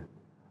คือ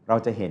เรา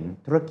จะเห็น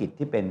ธุรกิจ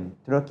ที่เป็น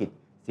ธุรกิจ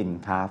สิน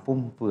ค้าฟุ่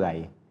มเฟือย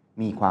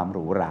มีความห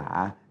รูหรา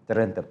เจ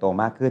ริญเติบโต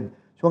มากขึ้น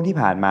ช่วงที่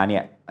ผ่านมาเนี่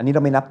ยอันนี้เร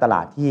าไม่นับตล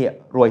าดที่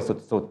รวย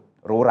สุด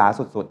ๆหรูหรา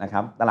สุดๆนะค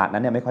รับตลาดนั้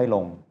นเนี่ยไม่ค่อยล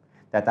ง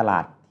แต่ตลา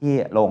ดที่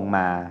ลงม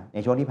าใน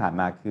ช่วงที่ผ่าน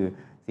มาคือ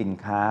สิน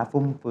ค้า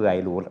ฟุ่มเฟือย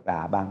หรูหร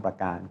าบางประ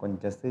การคน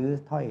จะซื้อ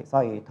สร้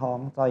อยทอง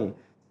ส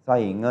ร้อ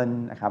ยเงิน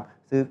นะครับ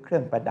ซื้อเครื่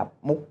องประดับ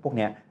มุกพวก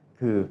นี้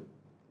คือ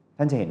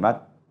ท่านจะเห็นว่า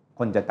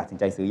คนจะตัดสิน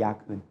ใจซื้อยาก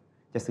ขึ้น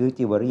จะซื้อ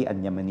จิวเวลรี่อั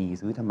ญมณี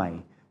ซื้อทำไม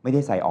ไม่ไ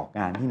ด้ใส่ออกง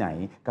านที่ไหน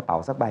กระเป๋า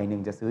สักใบหนึ่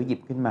งจะซื้อหยิบ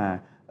ขึ้นมา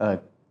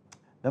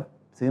แล้ว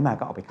ซื้อมา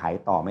ก็เอาไปขาย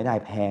ต่อไม่ได้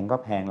แพงก็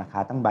แพงราคา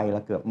ตั้งใบล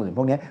ะเกือบ10,000พ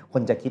วกนี้ค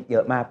นจะคิดเยอ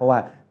ะมากเพราะว่า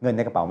เงินใ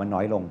นกระเป๋ามันน้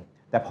อยลง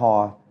แต่พอ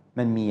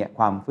มันมีค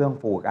วามเฟื่อง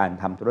ฟูการ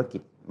ทำธุรกิ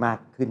จมาก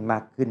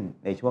ขึ้น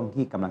ในช่วง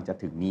ที่กำลังจะ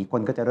ถึงนี้ค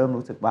นก็จะเริ่ม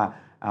รู้สึกว่า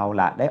เอา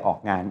ละได้ออก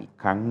งานอีก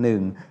ครั้งหนึ่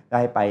งไ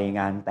ด้ไป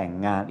งานแต่ง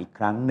งานอีกค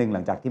รั้งหนึ่งห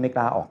ลังจากที่ไม่ก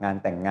ล้าออกงาน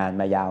แต่งงาน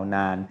มายาวน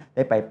านไ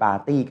ด้ไปปา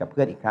ร์ตี้กับเ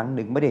พื่อนอีกครั้งห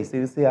นึ่งไม่ได้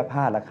ซื้อเสื้อผ้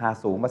าราคา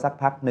สูงมาสัก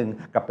พักหนึ่ง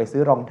กลับไปซื้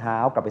อรองเท้า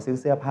กลับไปซื้อ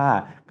เสื้อผ้า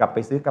กลับไป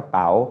ซื้อกระเ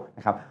ป๋าน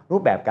ะครับรู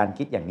ปแบบการ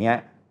คิดอย่างนี้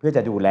เพื่อจ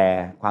ะดูแล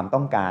ความต้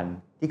องการ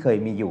ที่เคย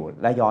มีอยู่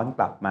และย้อนก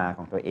ลับมาข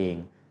องตัวเอง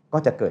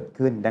ก็จะเกิด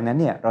ขึ้นดังนั้น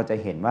เนี่ยเราจะ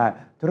เห็นว่า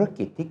ธุร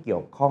กิจที่เกี่ย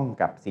วข้อง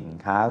กับสิน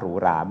ค้าหรู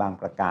หราบาง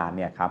ประการเ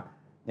นี่ยครับ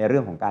ในเรื่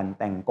องของการ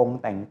แ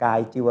ต่งกาย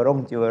จิวเว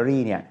ล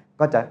รี่เนี่ย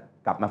ก็จะ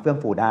กลับมาเฟื่อง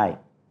ฟูได้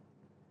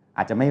อ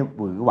าจจะไม่ห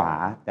วือหวา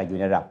แต่อยู่ใ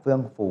นระดับเฟื่อ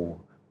งฟู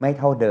ไม่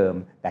เท่าเดิม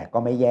แต่ก็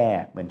ไม่แย่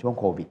เหมือนช่วง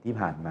โควิดที่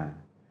ผ่านมา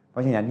เพรา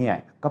ะฉะนั้นเนี่ย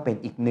ก็เป็น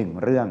อีกหนึ่ง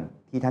เรื่อง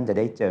ที่ท่านจะไ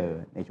ด้เจอ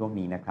ในช่วง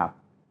นี้นะครับ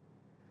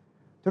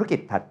ธุรกิจ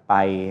ถัดไป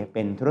เ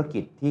ป็นธุรกิ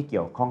จที่เ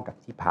กี่ยวข้องกับ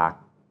ที่พัก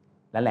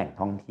และแหล่ง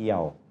ท่องเที่ย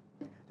ว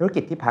ธุร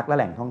กิจที่พักและแ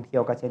หล่งท่องเที่ย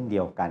วก็เช่นเดี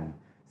ยวกัน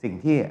สิ่ง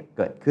ที่เ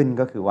กิดขึ้น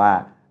ก็คือว่า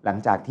หลัง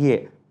จากที่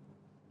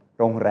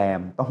โรงแรม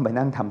ต้องไป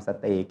นั่งทำส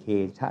เตย์เค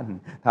ชั่น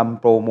ทำ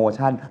โปรโม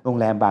ชั่นโรง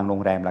แรมบางโร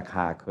งแรมราค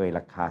า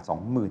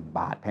 20,000 บ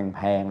าทแพ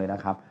งๆเลยน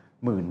ะครับ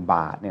10,000 บ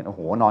าทเนี่ยโอ้โห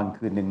นอน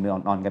คืนนึง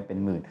นอนกันเป็น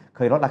หมื่นเค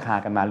ยลดราคา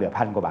กันมาเหลือ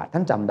1,000 กว่าบาทท่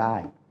านจำได้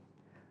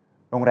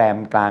โรงแรม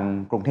กลาง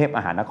กรุงเทพม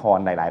หานคร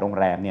หลายๆโรง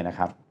แรมเนี่ยนะค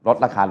รับลด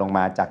ราคาลงม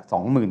าจาก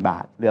 20,000 บา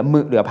ทเหลือ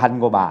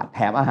1,000 กว่าบาทแถ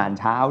มอาหาร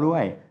เช้าด้ว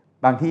ย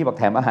บางที่บอก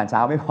แถมอาหารเช้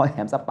าไม่พอแถ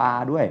มสปา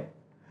ด้วย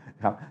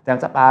ครับแถม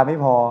สปาไม่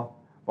พอ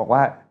บอกว่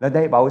าแล้วไ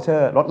ด้เบลเชอ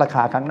ร์ลดราค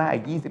าครั้งหน้าอี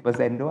ก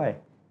 20% ด้วย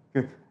คื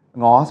อ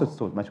ง้อ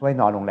สุดๆมาช่วย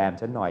นอนโรงแรม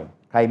ฉันหน่อย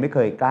ใครไม่เค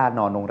ยกล้า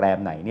นอนโรงแรม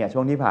ไหนเนี่ยช่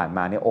วงที่ผ่านม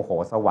าเนี่ยโอ้โห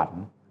สวรร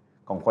ค์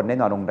ของคนได้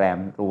นอนโรงแรม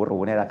หรู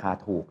ๆในราคา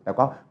ถูกแต่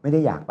ก็ไม่ได้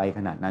อยากไปข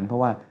นาดนั้นเพรา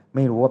ะว่าไ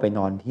ม่รู้ว่าไปน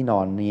อนที่นอ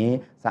นนี้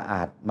สะอ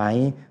าดไหม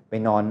ไป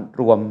นอน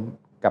รวม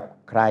กับ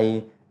ใคร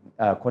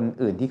คน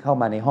อื่นที่เข้า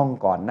มาในห้อง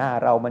ก่อนหน้า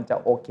เรามันจะ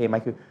โอเคไหม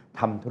คือ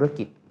ทำธุร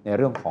กิจในเ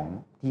รื่องของ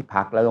ที่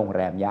พักและโรงแ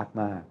รมยาก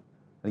มาก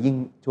แล้วยิ่ง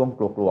ช่วงก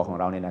ลัวๆของ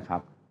เราเนี่ยนะครั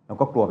บเรา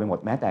ก็กลัวไปหมด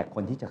แม้แต่ค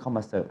นที่จะเข้าม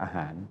าเสิร์ฟอาห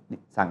าร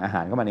สั่งอาหา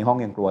รเข้ามาในห้อง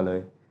ยังกลัวเลย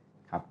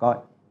ครับก็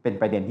เป็น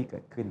ประเด็นที่เกิ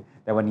ดขึ้น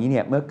แต่วันนี้เนี่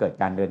ยเมื่อเกิด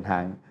การเดินทา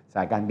งส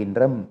ายการบินเ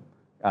ริ่ม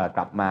ก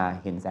ลับมา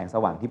เห็นแสงส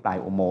ว่างที่ปลาย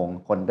อุโมงค์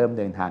คนเริ่ม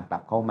เดินทางกลั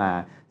บเข้ามา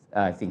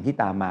สิ่งที่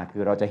ตามมาคื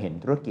อเราจะเห็น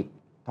ธุรกิจ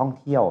ท่อง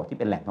เที่ยวที่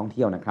เป็นแหล่งท่องเ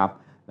ที่ยวนะครับ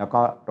แล้วก็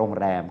โรง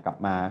แรมกลับ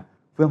มา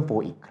เฟื่องฟู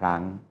อีกครั้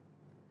ง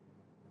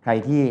ใคร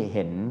ที่เ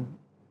ห็น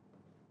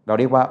เรา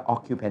เรียกว่า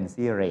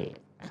occupancy rate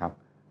ครับ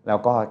แล้ว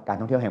ก็การ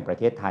ท่องเที่ยวแห่งประ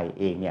เทศไทย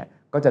เองเนี่ย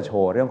ก็จะโช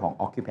ว์เรื่องของ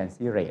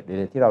occupancy rate หรื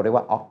อที่เราเรียก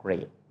ว่า occ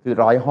rate คือ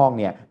100ห้อง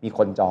เนี่ยมีค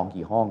นจอง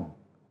กี่ห้อง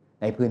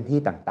ในพื้นที่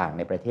ต่างๆใ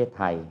นประเทศไ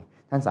ทย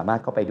ท่านสามารถ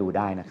เข้าไปดูไ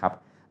ด้นะครับ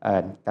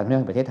การท่องเที่ยว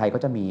แห่งประเทศไทยก็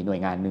จะมีหน่วย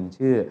งานหนึ่ง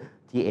ชื่อ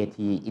TAT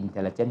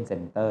Intelligence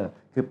Center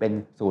คือเป็น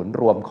ศูนย์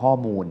รวมข้อ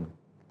มูล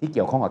ที่เ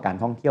กี่ยวข้องกับการ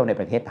ท่องเที่ยวใน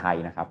ประเทศไทย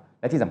นะครับ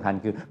และที่สำคัญ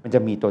คือมันจะ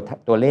มี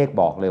ตัวเลข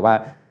บอกเลยว่า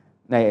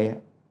ใน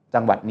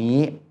จังหวัดนี้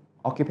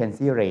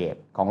occupancy rate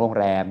ของโรง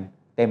แรม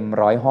เต็ม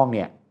100ห้องเ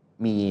นี่ย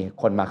มี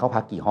คนมาเข้าพั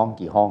กกี่ห้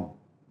อง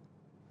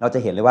เราจะ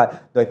เห็นเลยว่า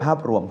โดยภาพ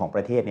รวมของป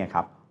ระเทศเนี่ยค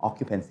รับ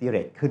occupancy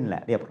rate ขึ้นแล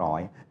ะเรียบร้อ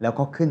ยแล้ว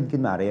ก็ขึ้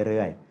นมาเ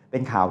รื่อยๆเป็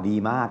นข่าวดี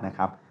มากนะค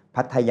รับ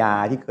พัทยา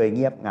ที่เคยเ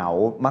งียบเหงา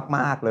ม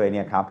ากๆเลยเ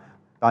นี่ยครับ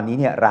ตอนนี้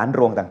เนี่ยร้านร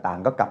วงต่าง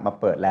ๆก็กลับมา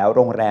เปิดแล้วโ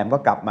รงแรมก็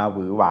กลับมาห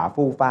วือหวา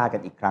ฟู่ฟ้ากั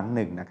นอีกครั้งห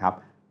นึ่งนะครับ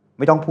ไ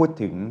ม่ต้องพูด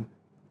ถึง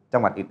จั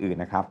งหวัดอื่น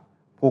ๆนะครับ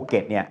ภูเก็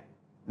ตเนี่ย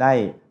ได้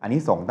อานิ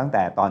สงส์ตั้งแ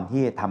ต่ตอน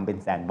ที่ทำเป็น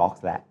แซนด์บ็อก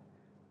ซ์แล้ว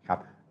ครับ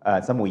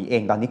สมุยเอ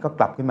งตอนนี้ก็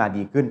กลับขึ้นมา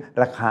ดีขึ้น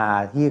ราคา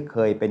ที่เค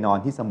ยไปนอน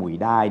ที่สมุย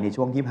ได้ใน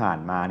ช่วงที่ผ่าน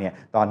มาเนี่ย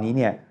ตอนนี้เ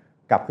นี่ย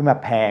กลับขึ้นมา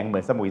แพงเหมื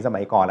อนสมุยส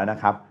มัยก่อนแล้วน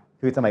ะครับ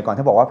คือสมัยก่อน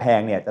ถ้าบอกว่าแพ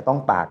งเนี่ยจะต้อง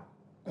ปาก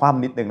คว่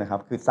ำนิดนึงนะครั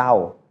บคือเศร้า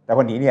แต่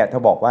วันนี้เนี่ยถ้า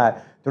บอกว่า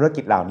ธุร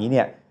กิจเหล่านี้เ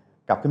นี่ย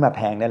กลับขึ้นมาแพ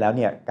งได้แล้วเ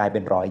นี่ยกลายเป็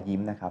นรอยยิ้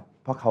มนะครับ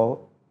เพราะเขา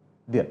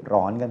เดือด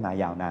ร้อนกันมา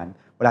ยาวนาน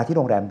เวลาที่โ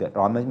รงแรมเดือด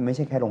ร้อนไม่ใ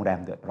ช่แค่โรงแรม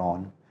เดือดร้อน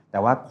แต่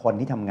ว่าคน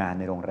ที่ทำงาน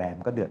ในโรงแรม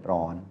ก็เดือด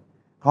ร้อน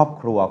ครอบ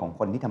ครัวของ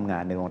คนที่ทำงา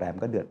นในโรงแรม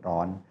ก็เดือดร้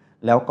อน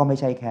แล้วก็ไม่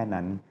ใช่แค่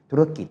นั้นธุ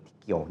รกิจที่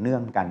เกี่ยวเนื่อ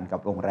งกันกับ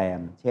โรงแรม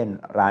เช่น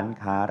ร้าน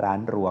ค้าร้าน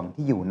รวง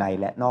ที่อยู่ใน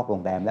และนอกโร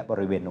งแรมและบ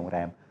ริเวณโรงแร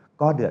ม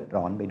ก็เดือด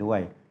ร้อนไปด้วย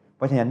เ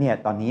พราะฉะนั้นเนี่ย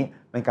ตอนนี้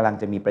มันกำลัง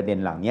จะมีประเด็น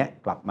เหล่านี้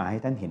กลับมาให้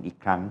ท่านเห็นอีก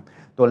ครั้ง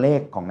ตัวเลข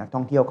ของนักท่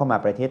องเที่ยวเข้ามา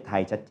ประเทศไท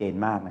ยชัดเจน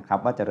มากนะครับ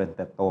ว่าเจริญเ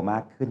ติบโตมา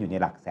กขึ้นอยู่ใน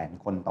หลักแสน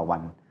คนต่อวั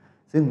น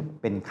ซึ่ง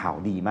เป็นข่าว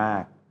ดีมา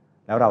ก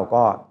แล้วเรา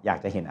ก็อยาก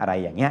จะเห็นอะไร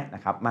อย่างเงี้ยน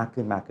ะครับมาก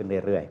ขึ้น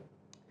เรื่อย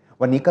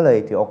ๆวันนี้ก็เลย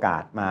ถือโอกา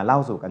สมาเล่า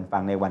สู่กันฟั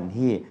งในวัน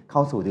ที่เข้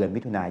าสู่เดือน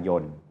มิถุนาย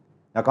น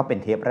แล้วก็เป็น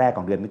เทปแรกข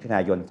องเดือนมิถุนา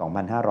ยน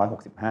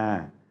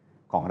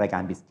 2565 ของรายกา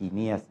ร Biz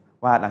Genius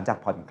ว่าหลังจาก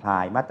ผ่อนคลา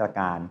ยมาตร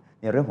การ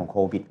ในเรื่องของโค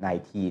วิด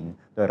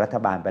 -19 โดยรัฐ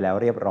บาลไปแล้ว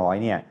เรียบร้อย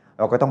เนี่ย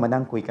เราก็ต้องมา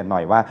นั่งคุยกันหน่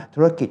อยว่า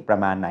ธุรกิจประ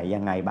มาณไหน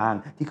ยังไงบ้าง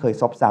ที่เคย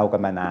ซบเซากั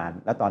นมานาน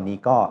แล้วตอนนี้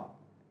ก็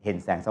เห็น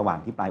แสงสว่าง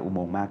ที่ปลายอุโม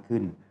งค์มากขึ้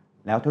น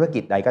แล้วธุรกิ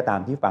จใดก็ตาม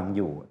ที่ฟังอ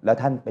ยู่แล้ว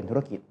ท่านเป็นธุร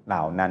กิจเหล่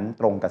านั้น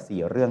ตรงกับ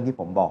4เรื่องที่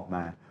ผมบอกม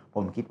าผ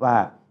มคิดว่า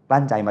ก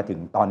ลั้นใจมาถึง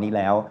ตอนนี้แ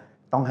ล้ว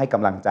ต้องให้ก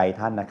ำลังใจ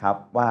ท่านนะครับ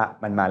ว่า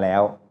มันมาแล้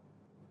ว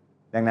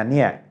ดังนั้นเ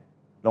นี่ย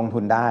ลงทุ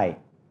นได้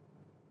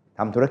ท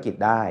ำธุรกิจ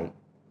ได้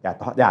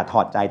อย่าถ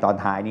อดใจตอน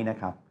ท้ายนี้นะ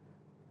ครับ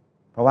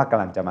เพราะว่าก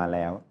ำลังจะมาแ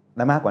ล้วแล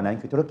ะมากกว่านั้น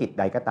คือธุรกิจ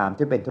ใดก็ตาม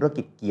ที่เป็นธุร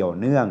กิจเกี่ยว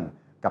เนื่อง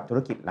กับธุร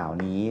กิจเหล่า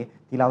นี้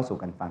ที่เล่าสู่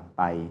กันฟังไ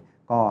ป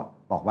ก็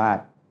บอกว่า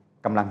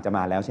กำลังจะม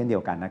าแล้วเช่นเดี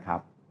ยวกันนะครับ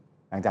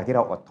หลังจากที่เร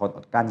าอดทนอ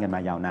ดกลั้นกันมา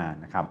ยาวนาน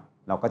นะครับ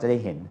เราก็จะได้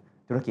เห็น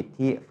ธุรกิจ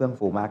ที่เฟื่อง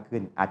ฟูมากขึ้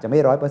นอาจจะไม่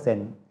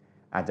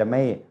 100% อาจจะไ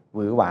ม่ห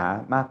วือหวา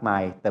มากมา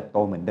ยเติบโต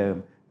เหมือนเดิม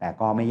แต่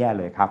ก็ไม่แย่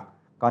เลยครับ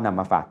ก็นำ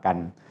มาฝากกัน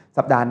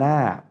สัปดาห์หน้า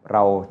เร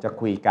าจะ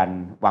คุยกัน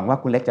หวังว่า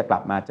คุณเล็กจะกลั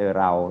บมาเจอ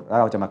เราแล้ว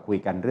เราจะมาคุย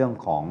กันเรื่อง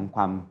ของค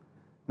วาม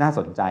น่าส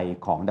นใจ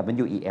ของ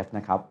WEF น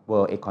ะครับ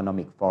World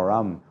Economic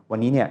Forum วัน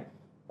นี้เนี่ย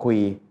คุย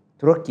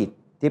ธุรกิจ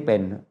ที่เป็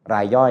นร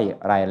ายย่อย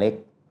รายเล็ก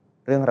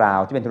เรื่องราว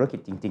ที่เป็นธุรกิจ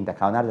จริงๆแต่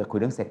คราวหน้าเราจะคุย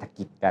เรื่องเศรษฐ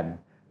กิจกัน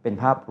เป็น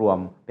ภาพรวม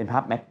เป็นภา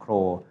พแมคโคร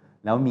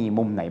แล้วมี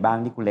มุมไหนบ้าง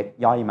ที่คุณเล็ก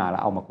ย่อยมาแล้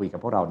วเอามาคุยกับ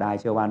พวกเราได้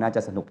เชื่อว่าน่าจ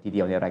ะสนุกทีเดี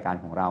ยวในรายการ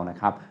ของเรานะ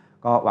ครับ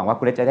ก็หวังว่า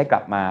คุณเล็กจะได้ก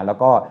ลับมาแล้ว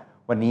ก็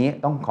วันนี้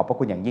ต้องขอบพระ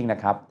คุณอย่างยิ่งนะ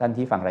ครับท่าน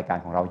ที่ฟังรายการ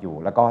ของเราอยู่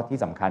แล้วก็ที่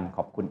สำคัญข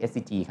อบคุณ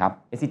SCG ครับ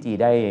SCG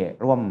ได้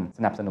ร่วมส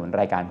นับสนุน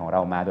รายการของเร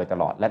ามาโดยต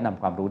ลอดและน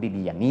ำความรู้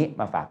ดีๆอย่างนี้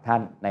มาฝากท่า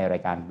นในรา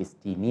ยการ Biz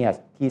Genius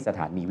ที่สถ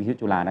านีวิทยุ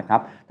จุฬานะครับ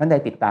ท่านใด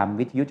ติดตาม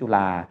วิทยุจุฬ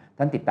า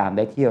ท่านติดตามไ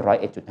ด้ที่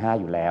 101.5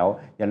 อยู่แล้ว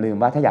อย่าลืม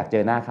ว่าถ้าอยากเจ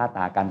อหน้าค่าต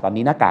ากันตอน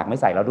นี้หน้ากากไม่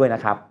ใส่แล้วด้วยน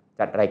ะครับ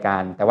จัดรายกา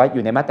รแต่ว่าอ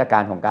ยู่ในมาตรกา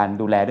รของการ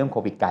ดูแลเรื่องโค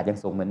วิดการ์ดยัง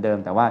สูงเหมือนเดิม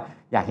แต่ว่า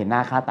อยากเห็นหน้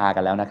าค่าตากั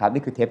นแล้วนะครับ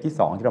นี่คือเทปที่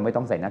2ที่เราไม่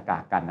ต้องใส่หน้ากา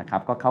กกันนะครั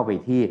บก็เข้าไป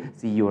ที่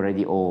CU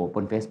Radio บ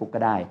น Facebook ก็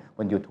ได้บ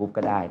น YouTube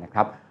ก็ได้นะค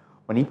รับ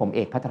วันนี้ผมเอ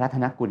กภัทรรัต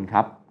นกุลค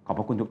รับขอบพ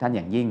ระคุณทุกท่านอ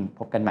ย่างยิ่ง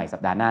พบกันใหม่สั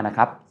ปดาห์หน้านะค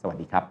รับสวัส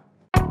ดีครับ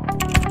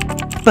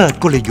เปิด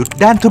กลยุทธ์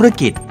ด้านธุร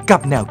กิจกั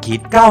บแนวคิด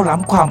ก้าวล้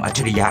ำความอัจฉ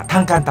ริยะทา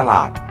งการตล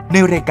าดใน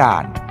รายกา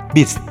ร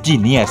Biz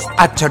Genius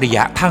อัจฉริย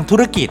ะทางธุ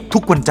รกิจทุ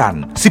กวันจันท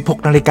ร์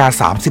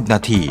 16:30 น.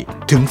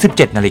 ถึง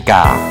 17:00 น.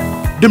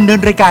 ดำเนิน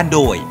รายการโ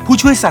ดยผู้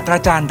ช่วยศาสตรา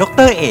จารย์ด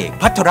ร.เอก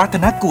ภัทรรัต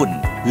นกุล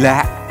และ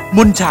ม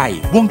นชัย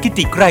วงศ์กิ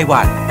ติไกรว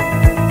รรณ